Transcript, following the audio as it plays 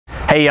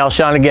Hey y'all,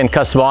 Sean again,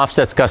 Custom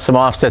Offsets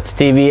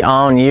TV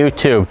on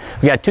YouTube.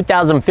 We got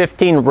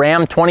 2015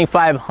 Ram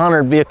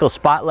 2500 vehicle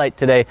spotlight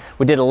today.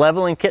 We did a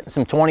leveling kit and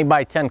some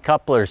 20x10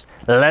 couplers.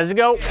 Let's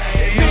go. Roll it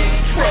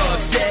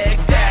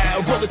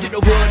through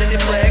the wood and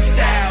it flexed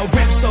out.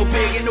 Rim so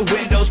big in the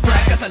windows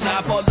black. Got the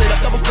knob all lit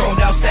up, double chrome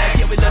down stacks.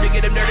 Yeah, we love to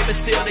get them dirty, but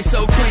still they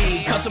so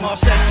clean. Custom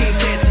Offsets team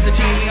stands as the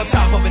team. We on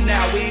top of it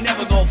now, we ain't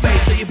never gonna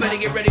fade. So you better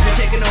get ready, we're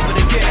taking over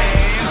the game.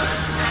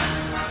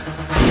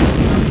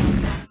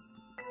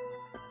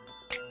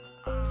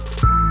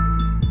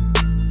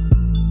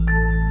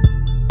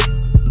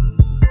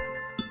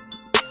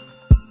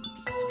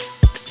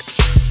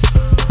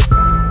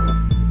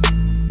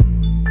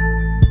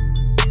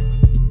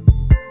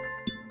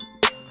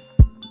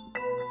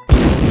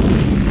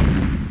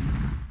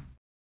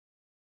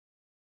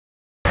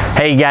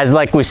 Hey guys,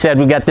 like we said,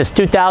 we got this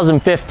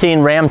 2015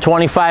 Ram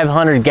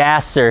 2500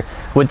 gasser.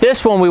 With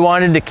this one, we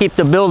wanted to keep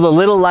the build a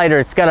little lighter.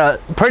 It's got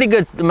a pretty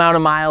good amount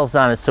of miles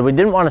on it, so we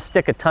didn't want to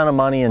stick a ton of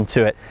money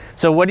into it.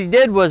 So what he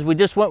did was we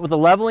just went with a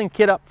leveling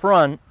kit up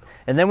front,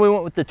 and then we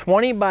went with the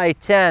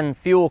 20x10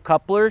 fuel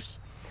couplers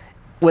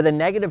with a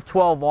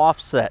 -12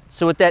 offset.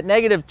 So with that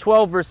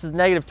 -12 versus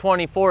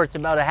 -24, it's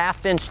about a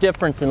 ½ inch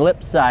difference in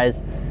lip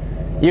size.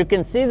 You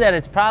can see that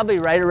it's probably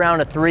right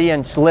around a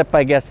 3-inch lip,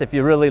 I guess, if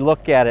you really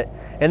look at it.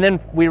 And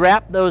then we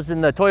wrapped those in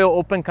the Toyo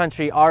Open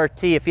Country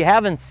RT. If you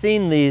haven't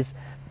seen these,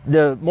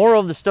 the moral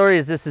of the story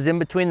is this is in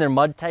between their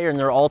mud tire and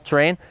their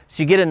all-terrain.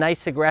 So you get a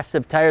nice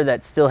aggressive tire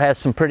that still has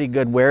some pretty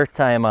good wear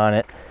time on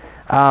it.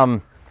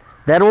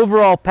 That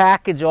overall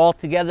package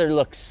altogether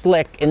looks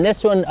slick. In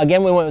this one,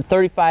 again, we went with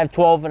 35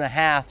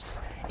 12.5s.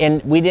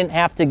 And we didn't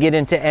have to get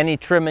into any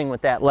trimming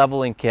with that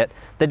leveling kit.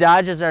 The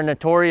Dodges are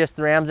notorious,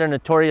 the Rams are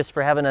notorious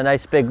for having a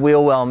nice big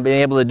wheel well and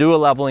being able to do a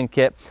leveling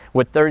kit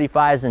with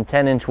 35s and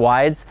 10-inch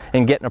wides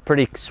and getting a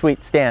pretty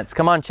sweet stance.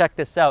 Come on, check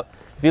this out.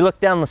 If you look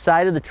down the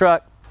side of the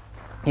truck,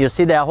 you'll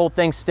see that whole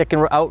thing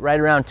sticking out right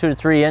around 2 to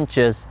 3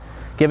 inches,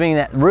 giving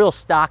that real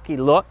stocky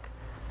look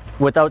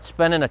without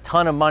spending a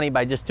ton of money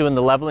by just doing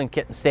the leveling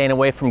kit and staying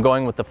away from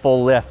going with the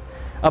full lift.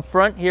 Up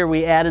front here,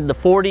 we added the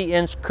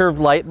 40-inch curved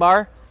light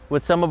bar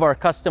with some of our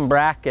custom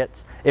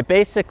brackets. It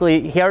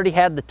basically, he already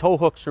had the tow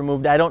hooks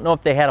removed. I don't know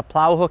if they had a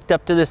plow hooked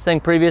up to this thing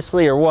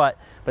previously or what,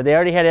 but they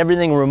already had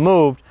everything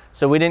removed,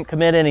 so we didn't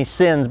commit any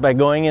sins by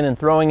going in and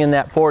throwing in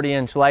that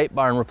 40-inch light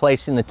bar and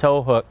replacing the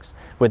tow hooks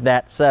with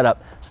that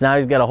setup. So now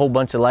he's got a whole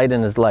bunch of light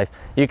in his life.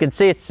 You can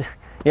see it's,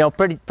 you know,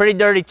 pretty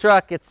dirty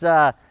truck. It's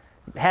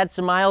had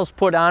some miles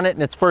put on it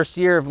in its first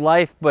year of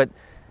life, but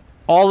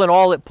all in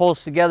all, it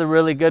pulls together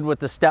really good with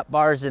the step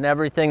bars and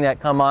everything that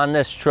come on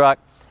this truck,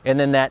 and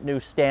then that new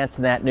stance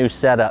and that new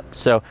setup.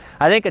 So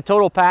I think a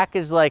total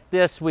package like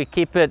this, we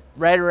keep it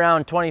right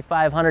around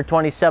 $2,500,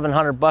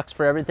 $2,700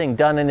 for everything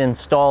done and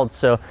installed.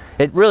 So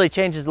it really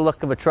changes the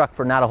look of a truck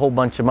for not a whole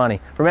bunch of money.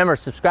 Remember,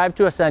 subscribe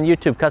to us on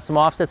YouTube, Custom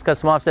Offsets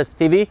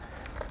TV,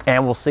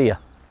 and we'll see you.